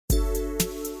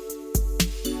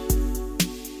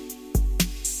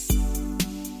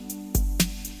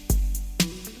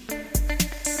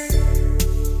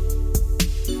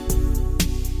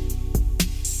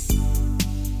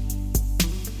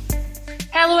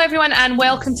everyone, and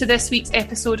welcome to this week's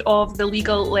episode of the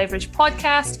Legal Leverage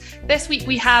podcast. This week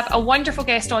we have a wonderful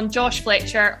guest on, Josh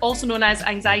Fletcher, also known as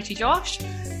Anxiety Josh,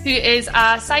 who is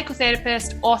a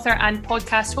psychotherapist, author and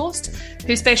podcast host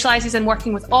who specialises in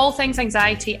working with all things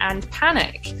anxiety and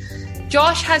panic.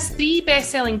 Josh has 3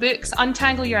 best-selling books: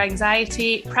 Untangle Your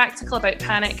Anxiety, Practical About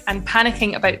Panic, and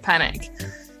Panicking About Panic.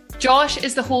 Josh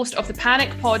is the host of the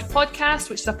Panic Pod podcast,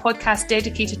 which is a podcast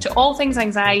dedicated to all things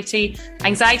anxiety,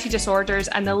 anxiety disorders,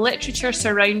 and the literature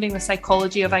surrounding the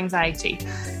psychology of anxiety.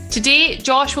 Today,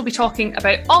 Josh will be talking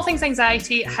about all things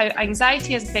anxiety, how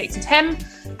anxiety has affected him,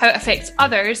 how it affects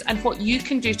others, and what you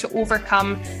can do to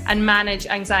overcome and manage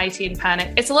anxiety and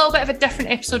panic. It's a little bit of a different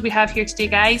episode we have here today,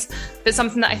 guys, but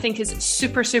something that I think is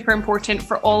super, super important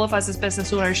for all of us as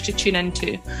business owners to tune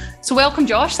into. So welcome,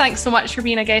 Josh. Thanks so much for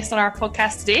being a guest on our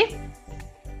podcast today.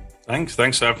 Thanks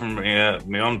for having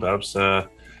me on, Babs.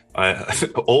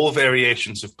 All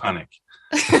variations of panic.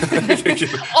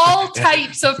 All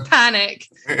types of panic.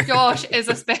 Josh is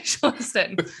a specialist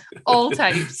in all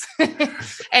types.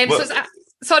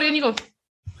 Sorry, on you go.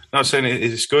 No, I'm saying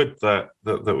it's good that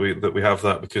we have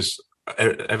that, because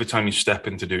every time you step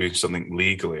into doing something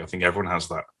legally, I think everyone has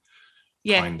that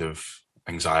kind of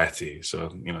anxiety.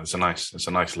 So it's a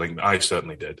nice link. I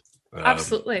certainly did.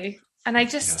 Absolutely. And I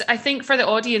think for the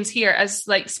audience here, as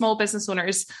like small business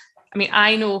owners, I mean,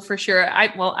 I know for sure.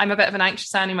 I'm a bit of an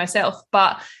anxious Annie myself,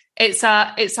 but it's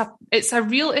a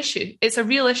real issue. It's a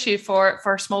real issue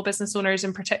for small business owners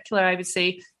in particular, I would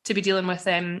say, to be dealing with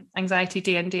anxiety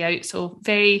day in, day out. So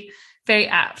very, very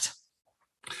apt.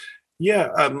 Yeah,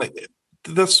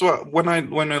 that's what when I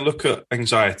look at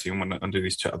anxiety and when I do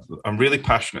these chats, I'm really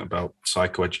passionate about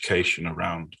psychoeducation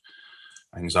around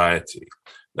anxiety.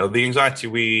 Now, the anxiety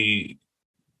we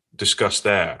discussed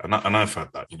there, and I've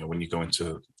had that, when you go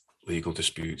into legal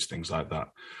disputes, things like that.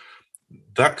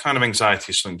 That kind of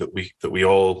anxiety is something that we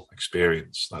all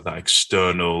experience, like that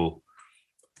external.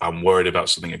 I'm worried about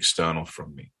something external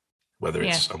from me, whether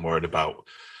it's I'm worried about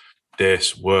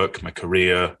this, work, my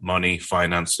career, money,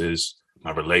 finances,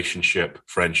 my relationship,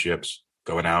 friendships,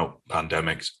 going out,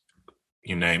 pandemics,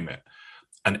 you name it.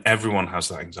 And everyone has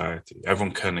that anxiety.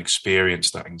 Everyone can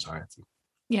experience that anxiety.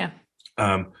 Yeah.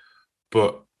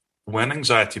 But when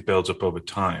anxiety builds up over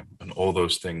time and all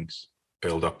those things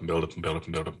build up and build up and build up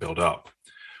and build up and build up,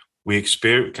 we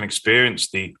can experience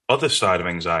the other side of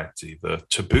anxiety, the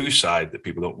taboo side that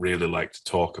people don't really like to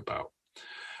talk about.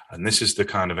 And this is the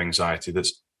kind of anxiety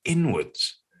that's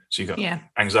inwards. So you've got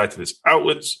anxiety that's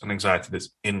outwards and anxiety that's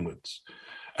inwards.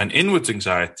 And inwards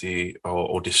anxiety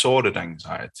or disordered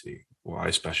anxiety, what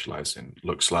I specialize in,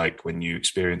 looks like when you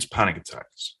experience panic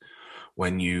attacks,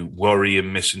 when you worry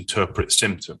and misinterpret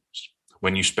symptoms,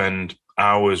 when you spend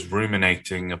hours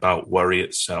ruminating about worry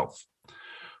itself,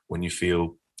 when you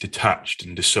feel detached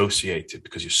and dissociated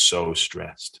because you're so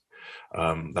stressed.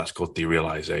 That's called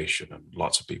derealization, and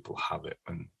lots of people have it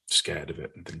and scared of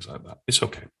it and things like that. It's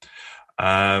okay.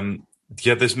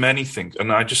 There's many things,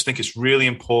 and I just think it's really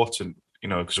important,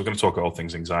 because we're going to talk about all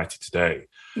things anxiety today.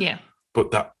 Yeah.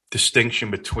 But that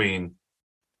distinction between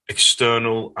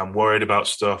external, I'm worried about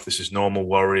stuff, this is normal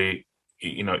worry,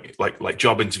 like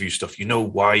job interview stuff,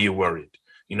 why you're worried.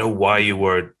 Why you're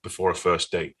worried before a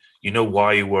first date.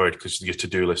 Why you're worried because your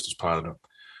to-do list is piling up.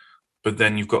 But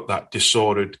then you've got that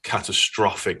disordered,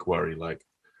 catastrophic worry, like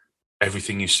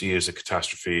everything you see is a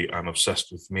catastrophe. I'm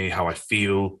obsessed with me, how I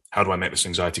feel. How do I make this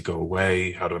anxiety go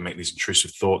away? How do I make these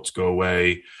intrusive thoughts go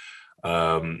away?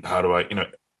 How do I,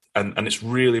 and it's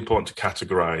really important to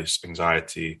categorize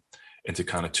anxiety into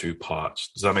kind of 2 parts.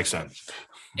 Does that make sense?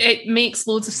 It makes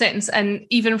loads of sense. And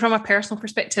even from a personal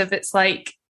perspective, it's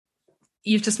like,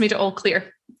 you've just made it all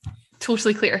clear,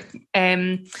 totally clear.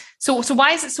 So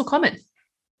why is it so common?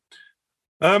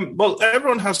 Well,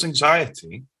 everyone has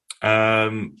anxiety,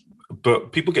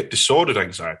 but people get disordered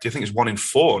anxiety. I think it's 1 in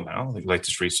 4 now, the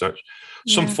latest research,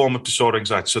 some form of disorder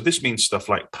anxiety. So this means stuff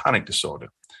like panic disorder.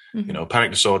 Mm-hmm. Panic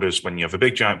disorder is when you have a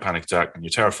big giant panic attack and you're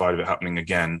terrified of it happening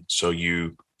again. So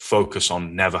you focus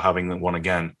on never having one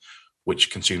again,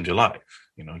 which consumed your life,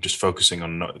 just focusing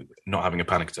on not having a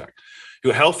panic attack.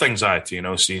 Your health anxiety and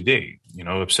OCD,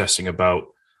 obsessing about,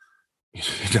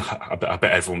 I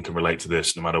bet everyone can relate to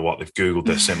this no matter what. They've Googled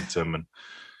their symptom and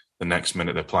the next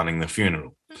minute they're planning their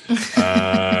funeral.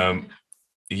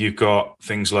 You've got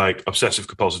things like obsessive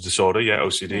compulsive disorder,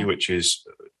 OCD, which is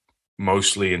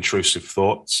mostly intrusive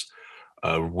thoughts,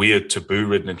 weird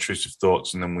taboo-ridden intrusive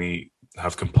thoughts. And then we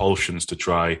have compulsions to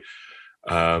try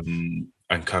and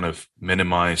kind of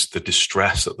minimize the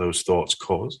distress that those thoughts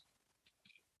cause.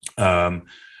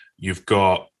 You've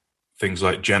got things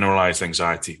like generalized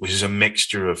anxiety, which is a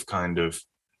mixture of kind of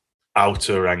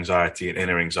outer anxiety and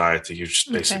inner anxiety. You're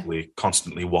just basically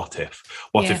constantly what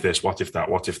if this, what if that,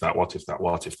 what if that, what if that,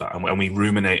 what if that, and we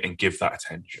ruminate and give that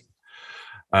attention.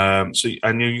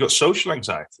 And you got social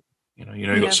anxiety.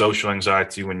 You got social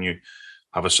anxiety when you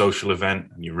have a social event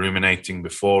and you're ruminating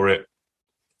before it,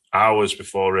 hours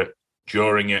before it,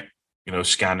 during it.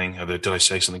 Scanning. Did I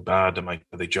say something bad? Are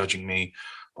they judging me?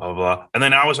 Blah, blah, blah. And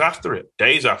then hours after it,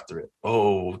 days after it.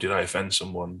 Oh, did I offend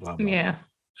someone? Blah, blah. Yeah.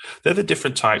 They're the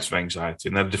different types of anxiety,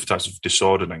 and they're the different types of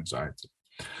disordered anxiety.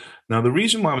 Now, the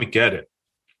reason why we get it,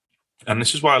 and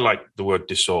this is why I like the word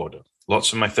disorder.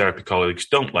 Lots of my therapy colleagues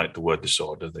don't like the word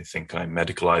disorder. They think I'm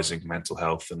medicalizing mental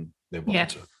health and they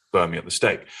want to burn me at the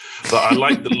stake. But I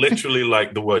literally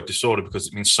like the word disorder because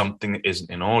it means something that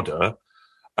isn't in order.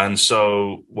 And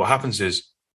so what happens is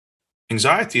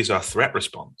anxiety is our threat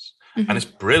response, and it's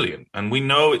brilliant. And we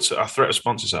know it's our threat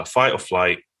response is our fight or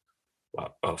flight,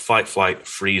 fight, flight,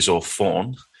 freeze, or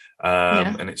fawn.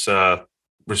 And it's a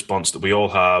response that we all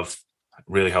have,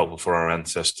 really helpful for our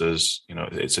ancestors.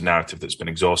 It's a narrative that's been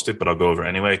exhausted, but I'll go over it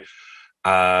anyway.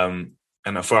 And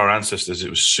for our ancestors, it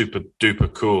was super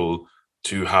duper cool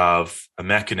to have a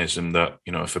mechanism that,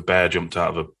 if a bear jumped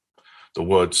out of the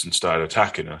woods and started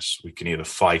attacking us, we can either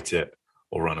fight it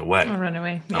or run away.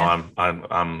 Yeah. Now,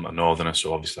 I'm a northerner,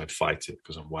 so obviously I'd fight it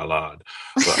because I'm well-hard.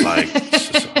 But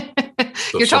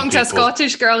you're talking to a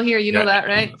Scottish girl here, you know that,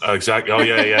 right? Exactly. Oh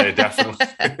yeah, definitely.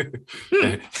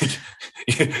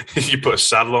 You put a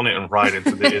saddle on it and ride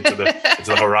into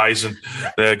the horizon.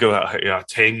 There go out. Yeah,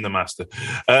 tame the master.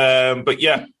 But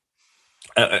yeah,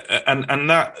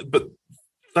 and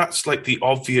that's like the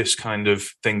obvious kind of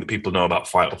thing that people know about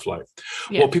fight or flight.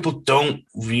 Yeah. What people don't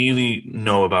really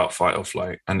know about fight or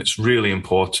flight, and it's really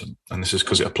important, and this is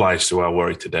because it applies to our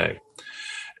worry today,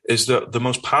 is that the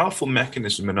most powerful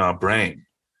mechanism in our brain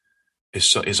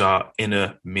is our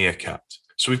inner meerkat.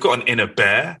 So we've got an inner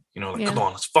bear, come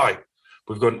on, let's fight.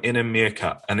 We've got an inner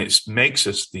meerkat, and it makes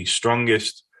us the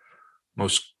strongest,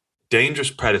 most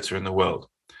dangerous predator in the world.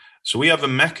 So we have a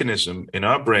mechanism in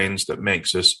our brains that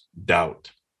makes us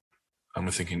doubt. And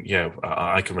we're thinking,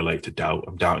 I can relate to doubt.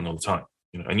 I'm doubting all the time.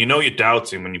 And you're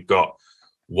doubting when you've got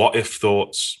what if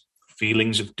thoughts,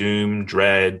 feelings of doom,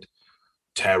 dread,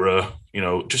 terror,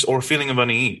 or a feeling of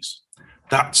unease.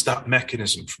 That's that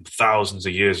mechanism from thousands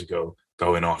of years ago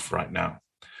going off right now.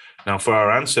 Now, for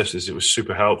our ancestors, it was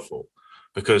super helpful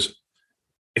because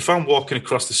if I'm walking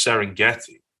across the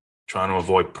Serengeti trying to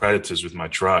avoid predators with my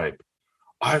tribe,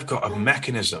 I've got a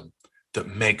mechanism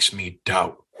that makes me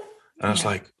doubt. And I was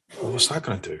like, well, what's that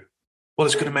going to do? Well,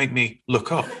 it's going to make me look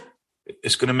up.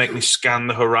 It's going to make me scan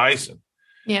the horizon.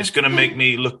 Yeah. It's going to make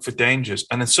me look for dangers.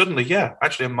 And then suddenly,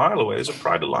 actually a mile away is a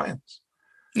pride of lions.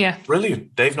 Yeah.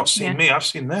 Brilliant. They've not seen me. I've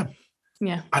seen them.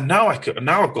 Yeah. And now I've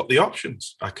got the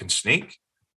options. I can sneak,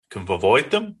 can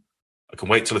avoid them. I can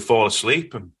wait till they fall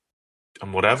asleep and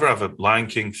whatever, have a Lion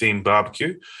King themed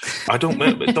barbecue. I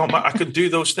could do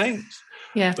those things.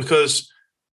 Yeah. Because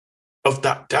of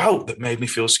that doubt that made me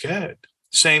feel scared.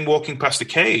 Same walking past a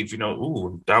cave,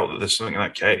 doubt that there's something in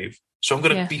that cave. So I'm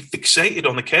going to be fixated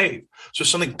on the cave. So if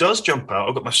something does jump out,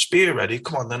 I've got my spear ready.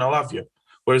 Come on, then I'll have you.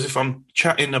 Whereas if I'm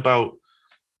chatting about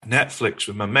Netflix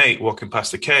with my mate walking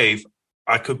past the cave,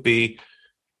 I could be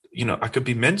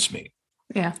mincemeat.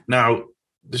 Yeah. Now,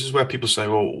 this is where people say,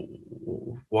 well,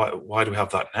 why do we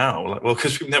have that now? Like, well,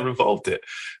 because we've never evolved it.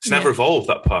 It's never evolved,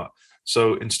 that part.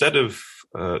 So instead of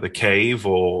the cave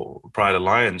or pride of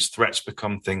lions, threats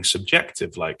become things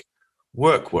subjective, like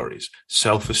work worries,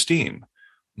 self-esteem,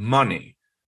 money,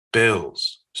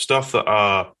 bills, stuff that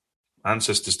our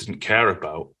ancestors didn't care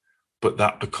about, but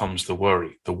that becomes the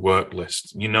worry, the work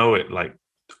list. Like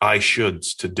I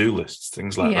shoulds, to-do lists,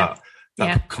 things like that.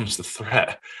 That becomes the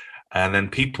threat. And then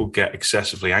people get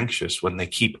excessively anxious when they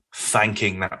keep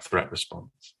thanking that threat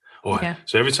response.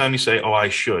 So every time you say, I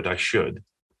should,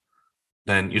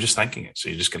 then you're just thanking it. So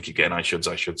you're just going to keep getting I shoulds.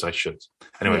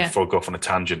 Anyway, before I go off on a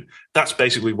tangent, that's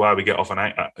basically why we get off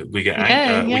on we get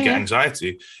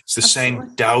anxiety. It's the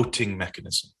same doubting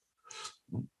mechanism.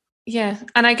 Yeah,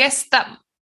 and I guess that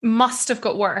must have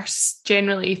got worse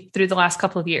generally through the last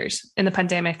couple of years in the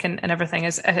pandemic and everything.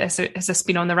 Has this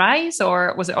been on the rise,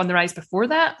 or was it on the rise before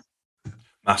that?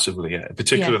 Massively, yeah.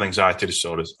 Particularly with anxiety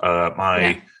disorders.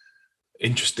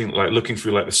 Interesting, like looking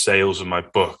through like the sales of my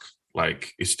book.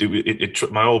 Like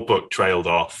my old book trailed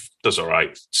off, does all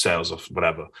right, sales off,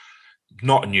 whatever.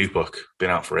 Not a new book, been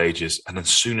out for ages. And then as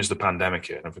soon as the pandemic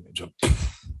hit and everything jumped,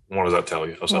 what does that tell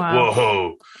you? I was like,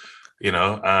 whoa,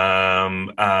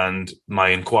 and my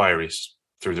inquiries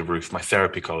through the roof, my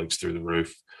therapy colleagues through the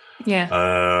roof. Yeah.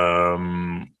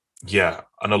 And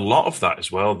a lot of that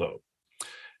as well, though,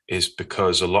 is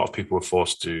because a lot of people were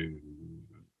forced to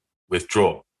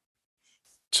withdraw,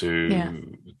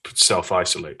 to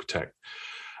self-isolate, protect.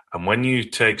 And when you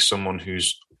take someone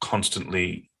who's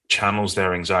constantly channels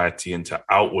their anxiety into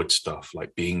outward stuff,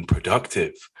 like being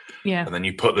productive, and then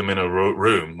you put them in a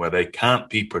room where they can't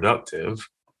be productive,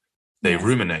 they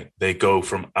ruminate. They go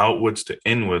from outwards to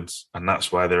inwards, and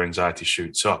that's why their anxiety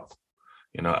shoots up.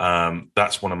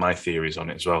 That's one of my theories on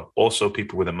it as well. Also,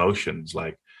 people with emotions,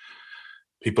 like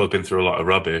people have been through a lot of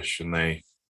rubbish and they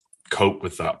cope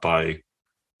with that by,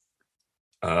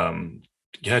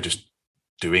 just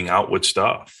doing outward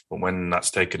stuff. But when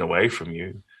that's taken away from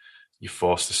you, you're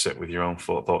forced to sit with your own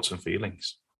thoughts and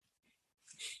feelings.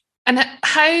 And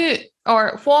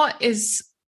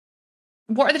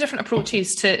what are the different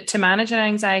approaches to managing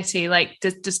anxiety? Like,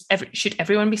 should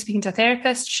everyone be speaking to a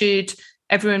therapist? Should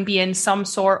everyone be in some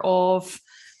sort of,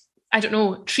 I don't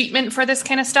know, treatment for this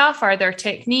kind of stuff? Are there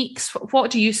techniques?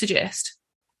 What do you suggest?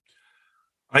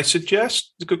 It's a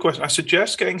good question. I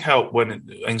suggest getting help when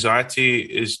anxiety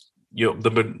is,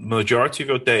 the majority of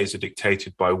your days are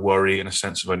dictated by worry and a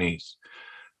sense of unease.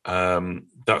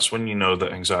 That's when you know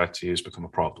that anxiety has become a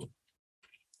problem.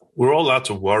 We're all allowed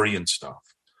to worry and stuff.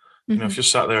 Mm-hmm. If you're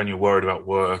sat there and you're worried about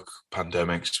work,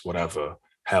 pandemics, whatever,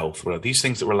 health, whatever, these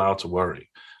things that we're allowed to worry.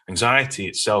 Anxiety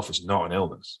itself is not an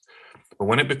illness. But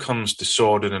when it becomes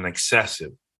disordered and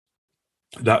excessive,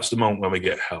 that's the moment when we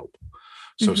get help.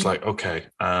 So it's like, okay.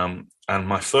 And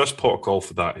my first protocol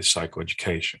for that is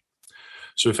psychoeducation.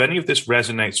 So if any of this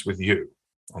resonates with you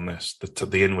on this,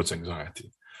 the inwards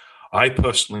anxiety, I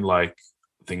personally like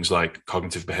things like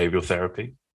cognitive behavioral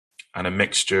therapy and a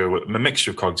mixture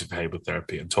of cognitive behavioral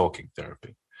therapy and talking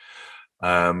therapy.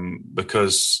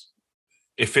 Because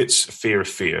if it's fear of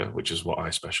fear, which is what I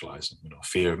specialize in,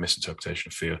 fear of misinterpretation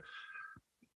of fear,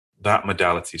 that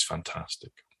modality is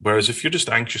fantastic. Whereas if you're just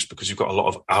anxious because you've got a lot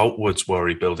of outwards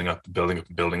worry building up and building up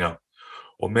and building up,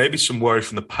 or maybe some worry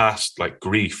from the past, like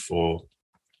grief or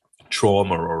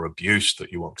trauma or abuse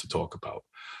that you want to talk about,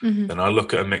 then I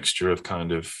look at a mixture of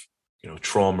kind of,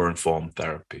 trauma-informed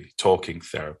therapy, talking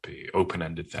therapy,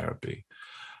 open-ended therapy.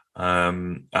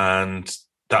 And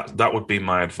that would be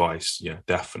my advice. Yeah,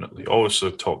 definitely. Also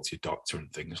talk to your doctor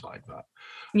and things like that.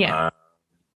 Yeah.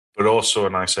 But also,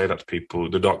 and I say that to people,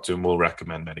 the doctor will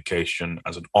recommend medication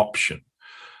as an option.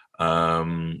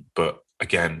 But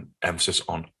again, emphasis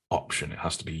on option. It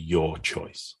has to be your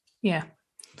choice. Yeah,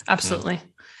 absolutely.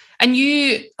 And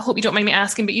I hope you don't mind me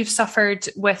asking, but you've suffered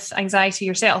with anxiety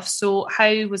yourself. So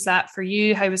how was that for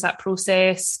you? How was that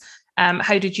process?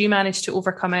 How did you manage to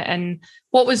overcome it? And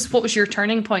what was your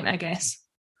turning point, I guess?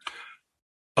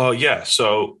 Oh, yeah.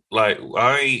 So like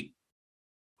I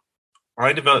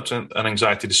developed an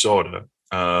anxiety disorder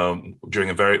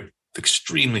during a very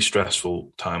extremely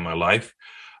stressful time in my life.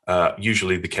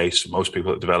 Usually the case for most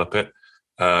people that develop it.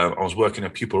 I was working in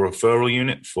a pupil referral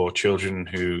unit for children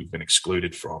who've been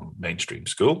excluded from mainstream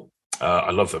school.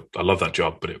 I love that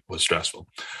job, but it was stressful.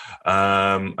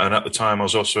 And at the time, I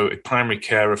was also a primary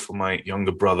carer for my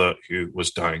younger brother who was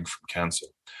dying from cancer.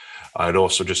 I had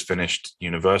also just finished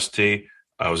university.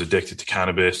 I was addicted to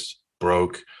cannabis,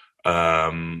 broke,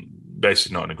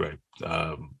 basically not in a great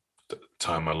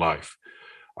time in my life.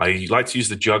 I like to use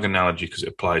the jug analogy because it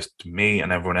applies to me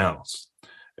and everyone else,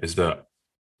 is that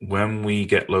when we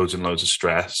get loads and loads of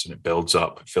stress and it builds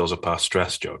up, it fills up our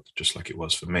stress jug, just like it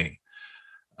was for me.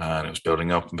 And it was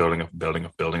building up and building up and building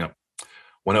up, building up.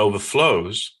 When it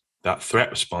overflows, that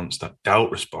threat response, that doubt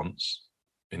response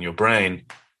in your brain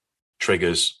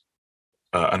triggers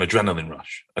an adrenaline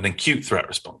rush, an acute threat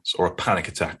response, or a panic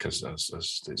attack, as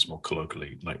it's more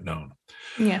colloquially known.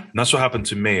 Yeah. And that's what happened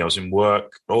to me. I was in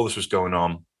work, all this was going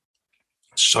on.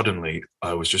 Suddenly,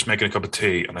 I was just making a cup of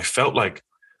tea, and I felt like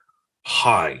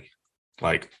high,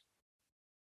 like,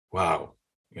 wow,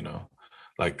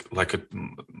 like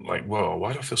whoa,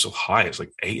 why do I feel so high? It's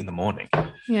like 8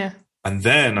 a.m. Yeah. And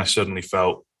then I suddenly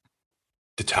felt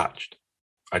detached.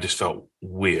 I just felt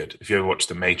weird. If you ever watched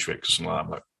The Matrix or something like that,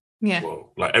 I'm like, yeah,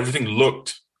 whoa. Like everything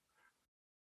looked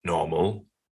normal,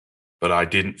 but I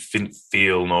didn't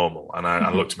feel normal. And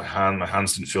I looked at my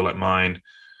hands didn't feel like mine.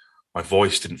 My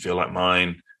voice didn't feel like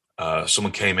mine.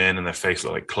 Someone came in and their face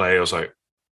looked like clay. I was like,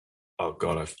 oh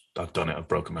God, I've done it. I've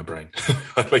broken my brain.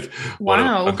 Like,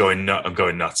 wow. I'm going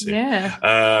nuts here.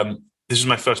 Yeah. This is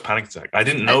my first panic attack. I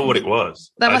didn't know what it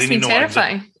was. That must be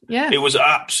terrifying. Yeah. It was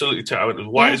absolutely terrible. It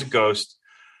was white as a ghost.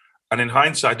 And in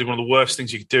hindsight, I did one of the worst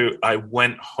things you could do. I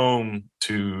went home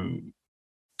to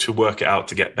work it out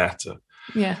to get better.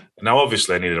 Yeah. Now,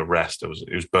 obviously, I needed a rest. It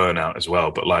was burnout as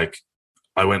well. But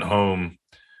I went home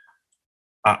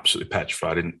absolutely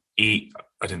petrified. I didn't eat.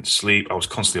 I didn't sleep. I was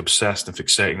constantly obsessed and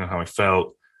fixating on how I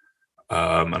felt.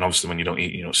 And obviously when you don't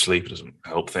eat, you don't sleep, it doesn't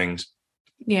help things.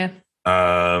 Yeah.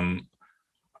 I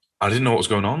didn't know what was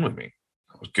going on with me.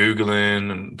 I was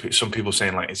Googling, and some people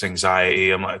saying like it's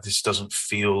anxiety. I'm like, this doesn't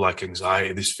feel like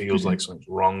anxiety. This feels like something's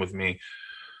wrong with me.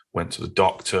 Went to the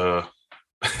doctor.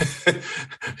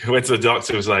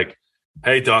 Was like,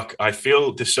 hey doc, I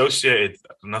feel dissociated.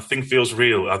 Nothing feels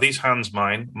real. Are these hands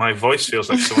mine? My voice feels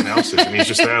like someone else's. And he's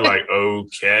just there like,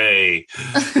 okay,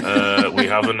 we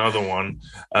have another one.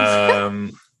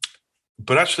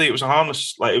 But actually it was a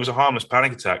harmless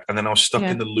panic attack. And then I was stuck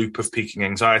in the loop of peaking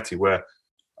anxiety where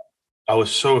I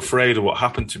was so afraid of what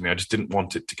happened to me. I just didn't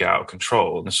want it to get out of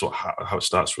control. And that's how it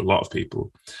starts for a lot of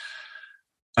people.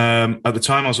 At the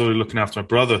time I was already looking after my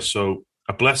brother. So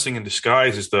a blessing in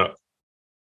disguise is that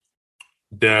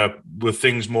there were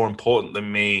things more important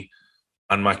than me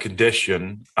and my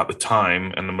condition at the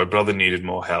time, and my brother needed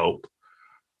more help.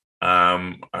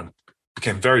 I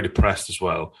became very depressed as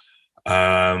well.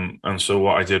 And so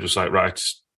what I did was like, right,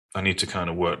 I need to kind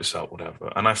of work this out,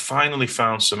 whatever. And I finally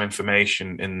found some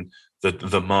information in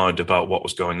the mud about what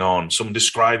was going on, some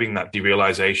describing that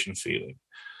derealization feeling.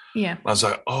 Yeah. I was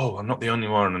like, oh, I'm not the only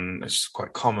one, and it's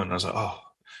quite common. I was like, oh.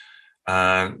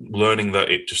 And learning that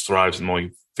it just thrives the more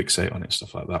you fixate on it,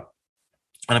 stuff like that.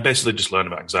 And I basically just learned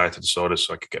about anxiety disorders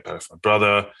so I could get better for my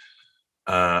brother.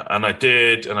 And I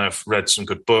did, and I've read some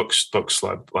good books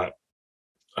like by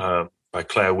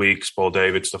Claire Weeks, Paul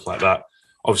David, stuff like that.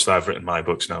 Obviously, I've written my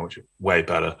books now, which are way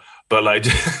better. But like,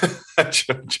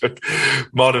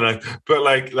 modern. But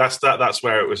like, that's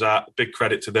where it was at. Big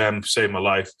credit to them, saved my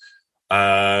life.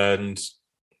 And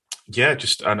yeah,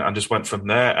 just went from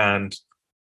there. And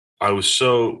there was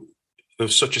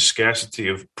such a scarcity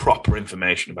of proper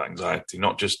information about anxiety,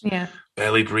 not just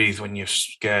barely breathe when you're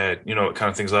scared, kind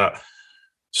of things like that.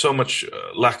 So much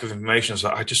lack of information. So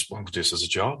I just wanted to do this as a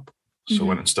job. So I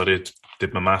went and studied,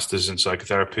 did my master's in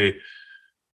psychotherapy,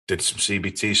 did some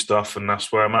CBT stuff, and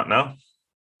that's where I'm at now.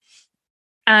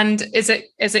 And is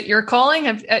it your calling?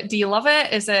 Do you love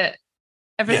it? Is it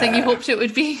everything you hoped it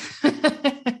would be?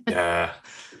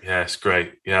 Yeah, it's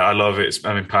great. Yeah, I love it.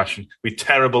 I'm in passion. We're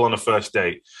terrible on a first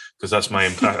date because that's my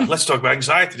impact. Let's talk about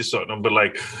anxiety disorder. But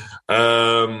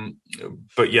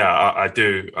but yeah, I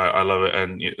do. I love it,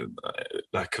 and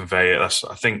I convey it.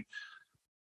 I think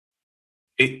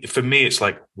for me, it's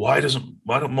like, why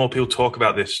don't more people talk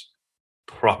about this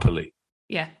properly?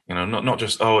 Yeah, not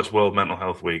just it's World Mental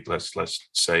Health Week. Let's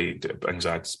say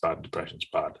anxiety is bad, depression is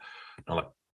bad. Like,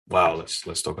 wow, let's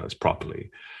talk about this properly.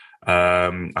 I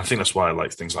think that's why I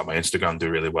like things like my Instagram do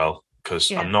really well,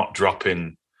 because I'm not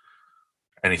dropping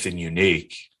anything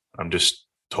unique. I'm just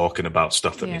talking about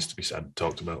stuff that needs to be said,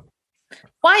 talked about.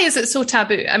 Why is it so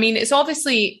taboo? I mean, it's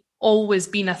obviously always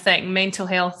been a thing. Mental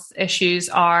health issues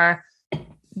are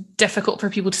difficult for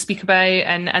people to speak about,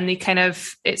 and they kind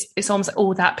of, it's almost like,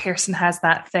 oh, that person has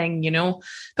that thing,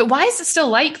 But why is it still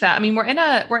like that? I mean, we're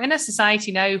in a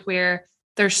society now where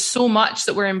there's so much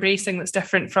that we're embracing that's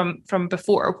different from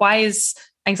before. Why is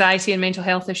anxiety and mental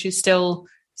health issues still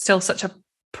such a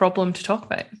problem to talk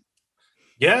about?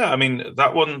 Yeah, I mean,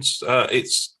 that one's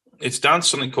it's down to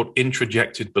something called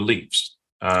introjected beliefs.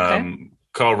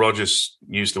 Carl Rogers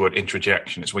used the word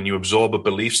introjection. It's when you absorb a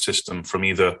belief system from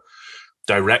either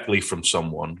directly from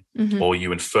someone or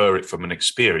you infer it from an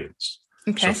experience.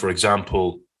 So, for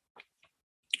example,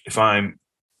 if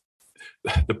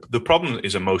the problem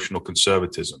is emotional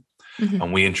conservatism,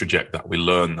 and we introject that. We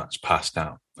learn that's passed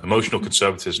down. Emotional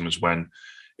conservatism is when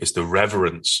it's the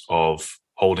reverence of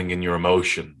holding in your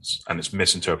emotions, and it's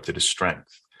misinterpreted as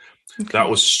strength.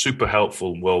 That was super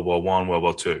helpful in World War I, World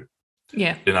War II.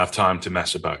 Yeah, didn't have time to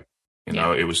mess about.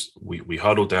 It was we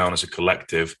huddled down as a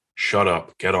collective. Shut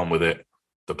up, get on with it.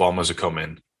 The bombers are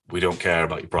coming. We don't care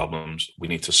about your problems. We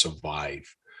need to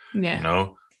survive. Yeah,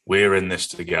 we're in this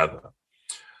together.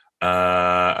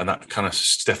 And that kind of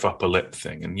stiff upper lip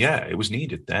thing. And yeah, it was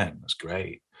needed then. That's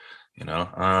great.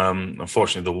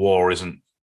 Unfortunately, the war isn't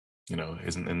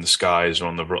in the skies or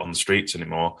on the streets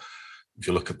anymore. If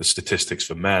you look at the statistics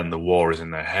for men, the war is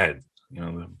in their head.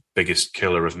 The biggest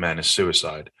killer of men is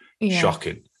suicide.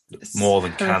 Shocking. It's more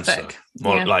than horrific. Cancer.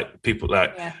 More like people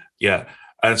like,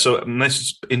 And so this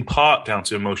is in part down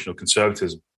to emotional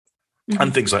conservatism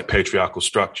and things like patriarchal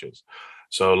structures.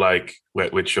 So like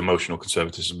which emotional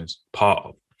conservatism is part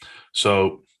of.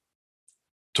 So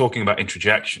talking about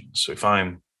introjections. So if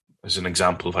I'm, as an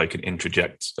example, if I can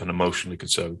introject an emotionally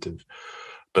conservative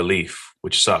belief,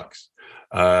 which sucks.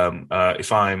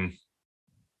 If I'm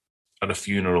at a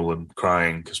funeral and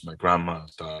crying because my grandma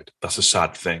died, that's a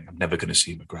sad thing. I'm never going to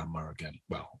see my grandma again.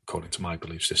 Well, according to my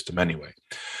belief system anyway.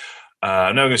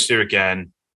 I'm never going to steer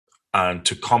again. And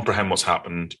to comprehend what's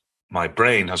happened, my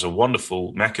brain has a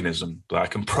wonderful mechanism that I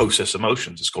can process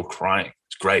emotions. It's called crying.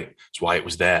 It's great. It's why it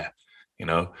was there, you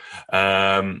know.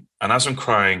 And as I'm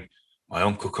crying, my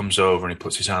uncle comes over and he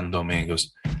puts his hand on me and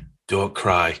goes, "Don't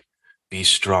cry. Be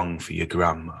strong for your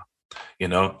grandma." You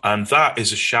know, and that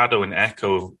is a shadow and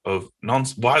echo of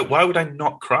nonsense. Why would I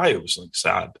not cry over something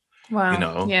sad? Wow. You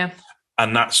know? Yeah.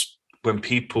 And that's when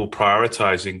people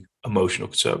prioritizing emotional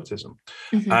conservatism.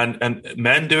 Mm-hmm. And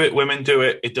men do it, women do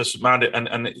it, it doesn't matter.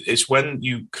 And it's when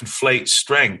you conflate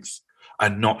strength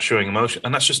and not showing emotion.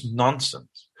 And that's just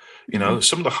nonsense. You know,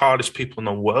 some of the hardest people in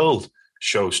the world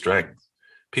show strength.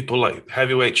 People like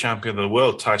heavyweight champion of the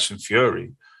world, Tyson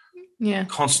Fury,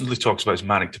 constantly talks about his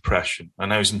manic depression. I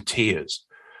know he's in tears.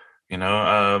 You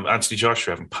know, Anthony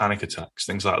Joshua having panic attacks,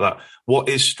 things like that. What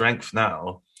is strength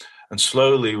now? And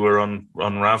slowly we're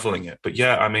unraveling it. But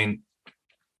yeah, I mean,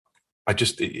 I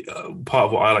just part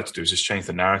of what I like to do is just change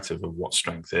the narrative of what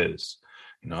strength is.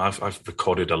 You know, I've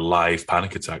recorded a live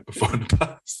panic attack before in the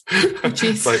past.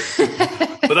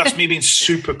 But that's me being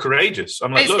super courageous.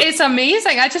 I'm like, it's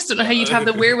amazing. I just don't know how you'd have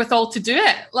the wherewithal to do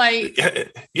it. Like,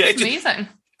 it's amazing.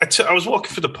 I was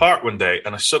walking through the park one day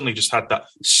and I suddenly just had that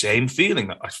same feeling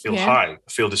that I feel high,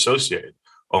 I feel dissociated.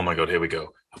 Oh my God, here we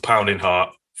go. A pounding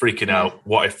heart, freaking out,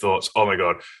 what if thoughts, oh my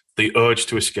God, the urge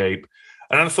to escape.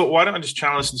 And then I thought, why don't I just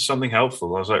channel this into something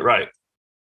helpful? I was like, right,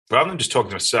 rather than just talking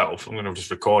to myself, I'm going to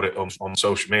just record it on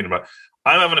social media. But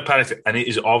I'm having a panic attack, and it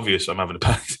is obvious I'm having a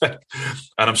panic attack.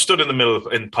 And I'm stood in the middle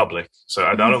in public, so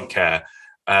I don't care.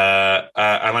 And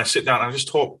I sit down and I just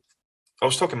talk. I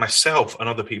was talking myself and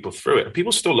other people through it. And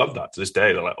people still love that to this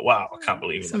day. They're like, wow, I can't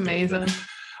believe it. It's amazing.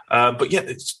 But yeah,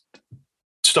 it's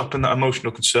stopping that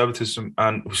emotional conservatism,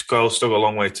 and we've still got a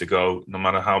long way to go, no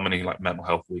matter how many like mental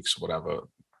health weeks or whatever.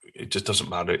 It just doesn't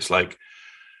matter. It's like,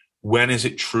 when is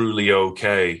it truly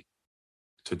okay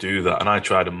to do that? And I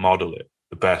try to model it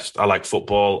the best. I like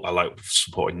football. I like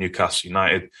supporting Newcastle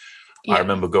United. I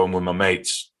remember going with my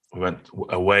mates. We went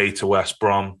away to West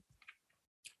Brom.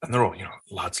 And they're all, you know,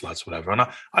 lads, whatever. And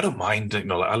I don't mind, you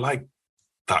know, like, I like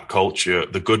that culture,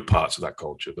 the good parts of that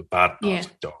culture, the bad parts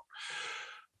I don't.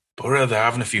 But we're there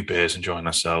having a few beers, enjoying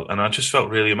ourselves. And I just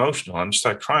felt really emotional. I just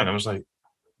started crying. I was like,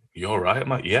 "You all right?" I'm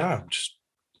like, "Yeah,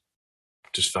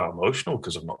 just felt emotional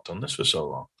because I've not done this for so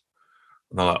long."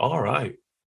 And they're like, "All right."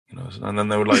 You know, and then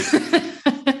they were like,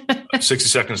 60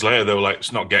 seconds later, they were like,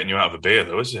 "It's not getting you out of a beer,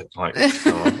 though, is it?" Like, go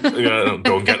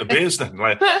and get the beers then.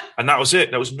 Like, and that was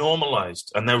it. That was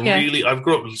normalized. And they're really, I've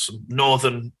grown up with some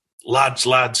northern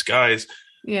lads, guys.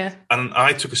 Yeah. And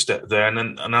I took a step there.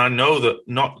 And I know that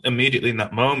not immediately in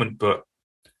that moment, but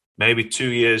maybe 2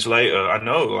 years later, I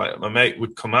know like my mate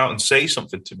would come out and say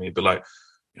something to me, but like,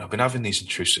 you know, I've been having these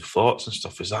intrusive thoughts and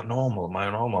stuff. Is that normal? Am I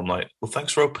normal? I'm like, well,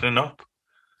 thanks for opening up.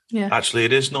 Yeah. Actually,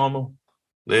 it is normal.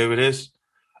 There it is.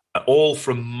 All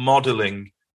from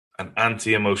modeling an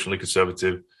anti-emotionally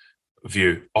conservative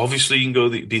view. Obviously, you can go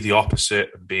be the opposite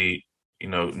and be, you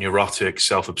know, neurotic,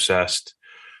 self-obsessed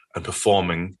and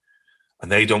performing,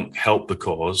 and they don't help the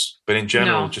cause. But in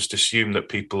general, just assume that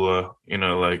people are, you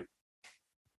know, like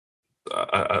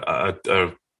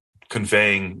are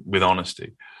conveying with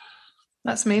honesty.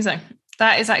 That's amazing.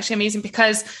 That is actually amazing,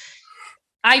 because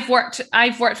I've worked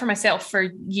for myself for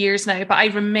years now, but I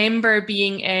remember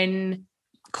being in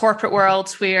corporate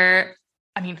worlds where,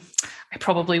 I mean, I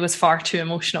probably was far too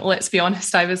emotional. Let's be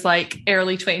honest. I was like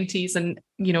early 20s and,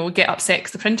 you know, get upset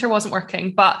because the printer wasn't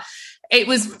working, but it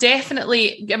was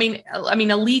definitely, I mean,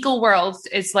 a legal world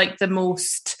is like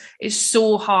it's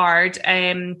so hard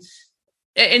in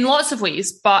lots of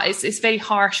ways, but it's very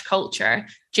harsh culture,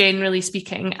 generally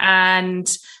speaking. And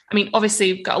I mean,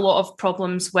 obviously we've got a lot of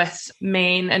problems with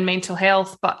men and mental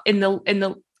health, but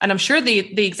and I'm sure they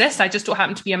exist. I just don't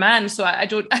happen to be a man, so I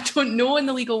don't know in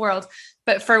the legal world.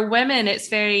 But for women, it's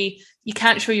very, you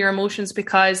can't show your emotions,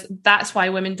 because that's why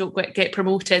women don't get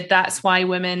promoted. That's why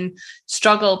women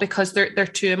struggle, because they're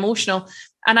too emotional.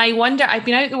 And I wonder, I've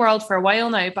been out in the world for a while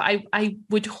now, but I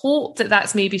would hope that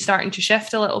that's maybe starting to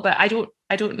shift a little bit. I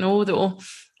don't know though.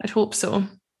 I'd hope so.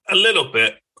 A little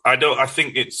bit. I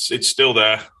think it's still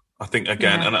there. I think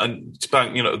again, and it's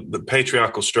about, you know, the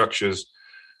patriarchal structures,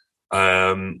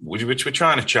 which we're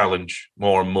trying to challenge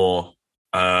more and more,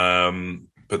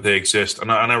 but they exist.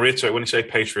 And I reiterate, when you say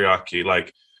patriarchy,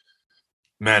 like,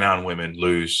 men and women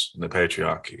lose in the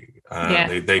patriarchy.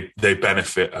 They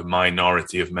benefit a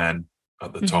minority of men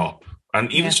at the top,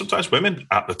 and even sometimes women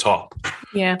at the top.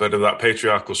 Yeah. But that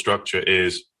patriarchal structure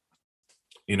is,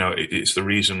 you know, it's the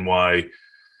reason why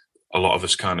a lot of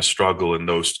us kind of struggle, and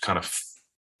those kind of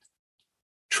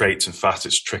traits and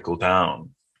facets trickle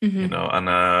down. you know,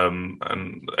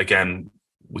 and again,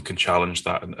 we can challenge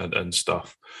that and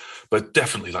stuff. But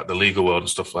definitely like the legal world and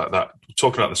stuff like that.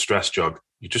 Talking about the stress jug,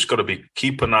 you just got to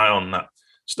keep an eye on that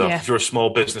stuff. Yeah. If you're a small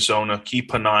business owner,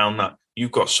 keep an eye on that.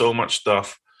 You've got so much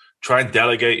stuff. Try and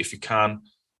delegate if you can.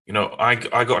 You know, I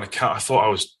got an account. I thought I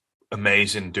was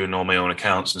amazing doing all my own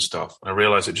accounts and stuff. And I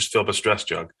realized it just filled my stress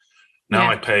jug. Now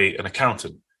I pay an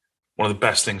accountant. One of the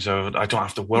best things ever. I don't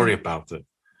have to worry about it.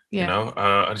 You know,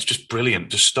 and it's just brilliant.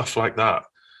 Just stuff like that.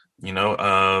 You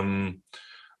know,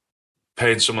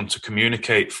 paying someone to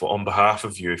communicate on behalf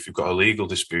of you if you've got a legal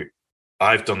dispute.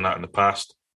 I've done that in the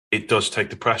past. It does take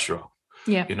the pressure off.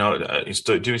 Yeah. You know, it's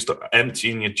doing stuff.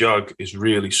 Emptying your jug is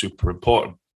really super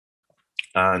important.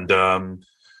 And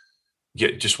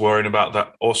just worrying about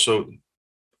that. Also,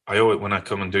 I always, when I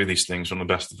come and do these things, one of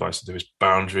the best advice to do is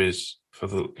boundaries for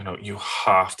you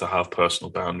have to have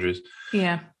personal boundaries.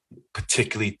 Yeah.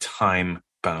 Particularly time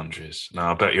boundaries.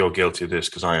 Now, I bet you're guilty of this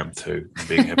because I am too, I'm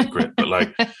being a hypocrite, but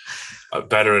like, I'm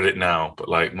better at it now. But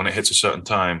like when it hits a certain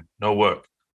time, no work.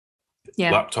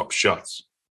 Yeah. Laptop shuts.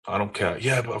 I don't care.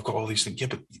 Yeah, but I've got all these things. Yeah,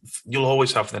 but you'll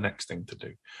always have the next thing to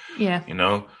do. Yeah. You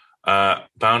know,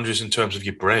 boundaries in terms of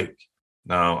your break.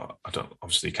 Now,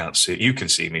 obviously you can't see it. You can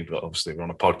see me, but obviously we're on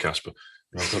a podcast, but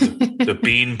I've got the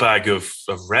bean bag of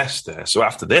rest there. So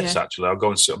after this, actually, I'll go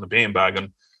and sit on the bean bag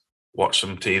and watch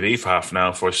some TV for half an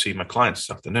hour before I see my clients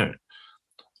this afternoon.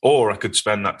 Or I could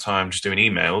spend that time just doing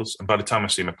emails. And by the time I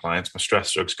see my clients, my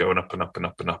stress jug's going up and up and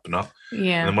up and up and up.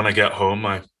 Yeah. And then when I get home,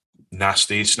 I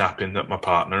nasty snapping at my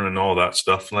partner and all that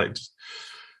stuff. Like,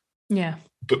 yeah.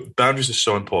 But boundaries are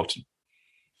so important.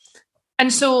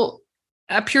 And so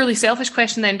a purely selfish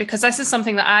question then, because this is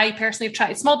something that I personally have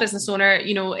tried. Small business owner,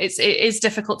 you know, it is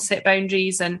difficult to set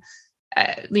boundaries, and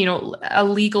you know, a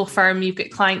legal firm, you've got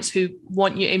clients who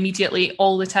want you immediately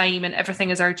all the time and everything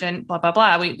is urgent, blah, blah,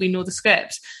 blah. We know the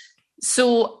script.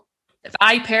 So if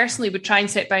I personally would try and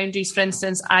set boundaries, for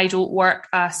instance, I don't work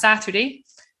Saturday.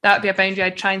 That would be a boundary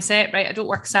I'd try and set, right? I don't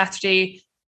work Saturday.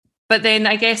 But then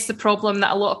I guess the problem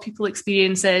that a lot of people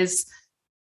experience is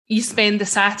you spend the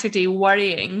Saturday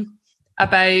worrying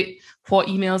about what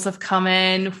emails have come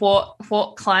in, what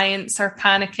clients are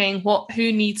panicking,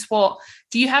 who needs what.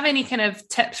 Do you have any kind of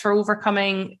tips for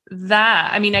overcoming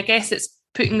that? I mean, I guess it's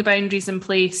putting the boundaries in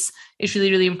place is really,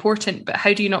 really important, but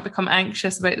how do you not become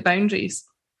anxious about the boundaries?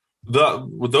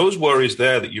 With those worries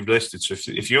there that you've listed, so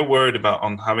if you're worried about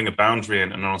on having a boundary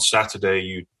and on Saturday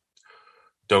you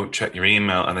don't check your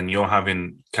email, and then you're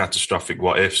having catastrophic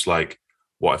what ifs, like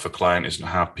what if a client isn't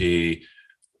happy?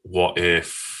 What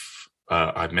if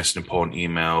I've missed an important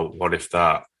email? What if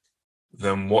that?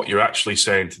 Then what you're actually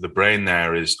saying to the brain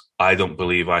there is, I don't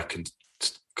believe I can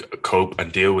cope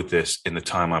and deal with this in the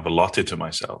time I've allotted to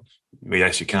myself. Well,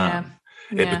 yes, you can.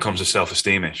 Yeah. It becomes a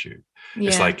self-esteem issue. Yeah.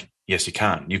 It's like, yes, you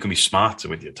can. You can be smarter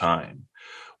with your time.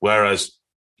 Whereas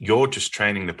you're just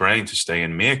training the brain to stay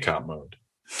in meerkat mode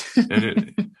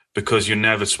because you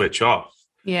never switch off.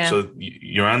 Yeah. So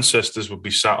your ancestors would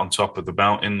be sat on top of the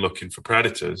mountain looking for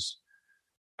predators,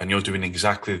 and you're doing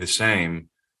exactly the same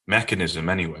mechanism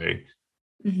anyway,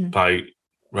 by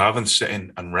rather than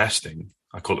sitting and resting.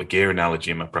 I call it a gear analogy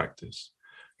in my practice.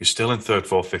 You're still in third,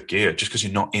 fourth, fifth gear. Just because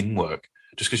you're not in work,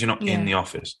 just because you're not in the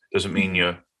office, doesn't mean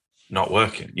you're not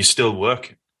working. You're still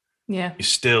working. Yeah. You're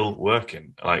still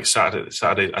working. Like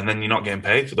Saturday, and then you're not getting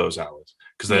paid for those hours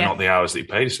because they're not the hours that you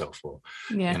paid yourself for.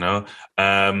 Yeah. You know?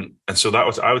 And so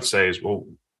I would say is, well,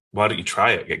 why don't you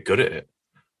try it? Get good at it.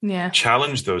 Yeah.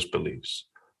 Challenge those beliefs.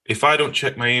 If I don't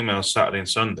check my emails Saturday and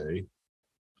Sunday,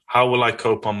 how will I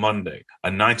cope on Monday?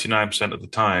 And 99% of the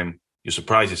time, you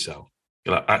surprise yourself.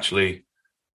 You're like, actually,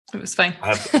 it was fine.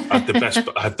 I had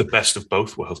the best of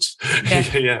both worlds.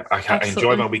 Yeah. I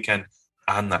enjoy my weekend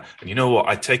and that. And you know what?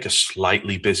 I take a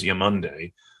slightly busier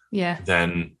Monday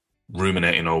than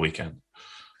ruminating all weekend.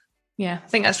 Yeah, I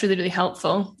think that's really, really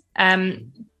helpful.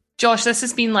 Josh, this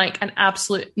has been like an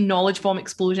absolute knowledge bomb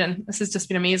explosion. This has just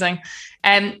been amazing.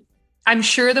 I'm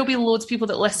sure there'll be loads of people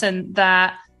that listen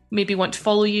that maybe want to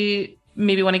follow you,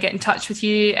 maybe want to get in touch with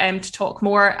you to talk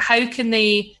more. How can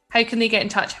they get in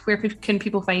touch? Where can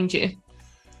people find you?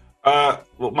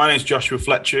 Well, my name's Joshua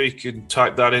Fletcher. You can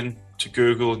type that in to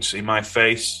Google and see my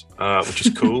face, which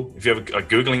is cool. If you ever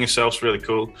Googling yourself, it's really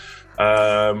cool.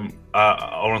 Or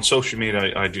on social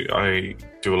media, I do a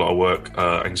lot of work,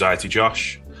 Anxiety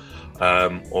Josh,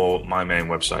 or my main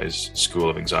website is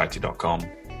schoolofanxiety.com.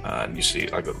 And you see,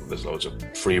 there's loads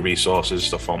of free resources,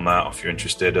 stuff on that if you're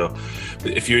interested. Or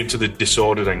if you're into the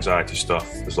disordered anxiety stuff,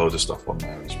 there's loads of stuff on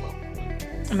there as well.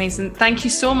 Amazing. Thank you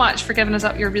so much for giving us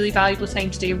up your really valuable time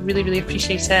today. Really, really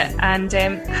appreciate it. And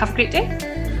have a great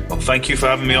day. Well, thank you for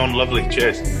having me on. Lovely.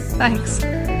 Cheers. Thanks.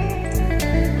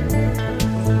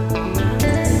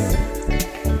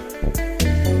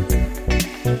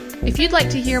 If you'd like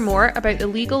to hear more about the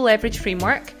Legal Leverage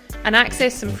Framework and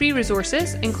access some free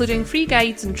resources, including free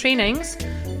guides and trainings,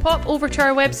 pop over to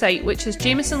our website, which is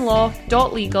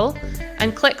jamiesonlaw.legal,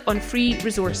 and click on free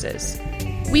resources.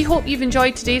 We hope you've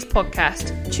enjoyed today's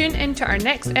podcast. Tune into our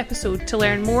next episode to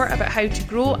learn more about how to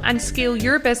grow and scale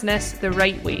your business the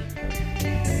right way.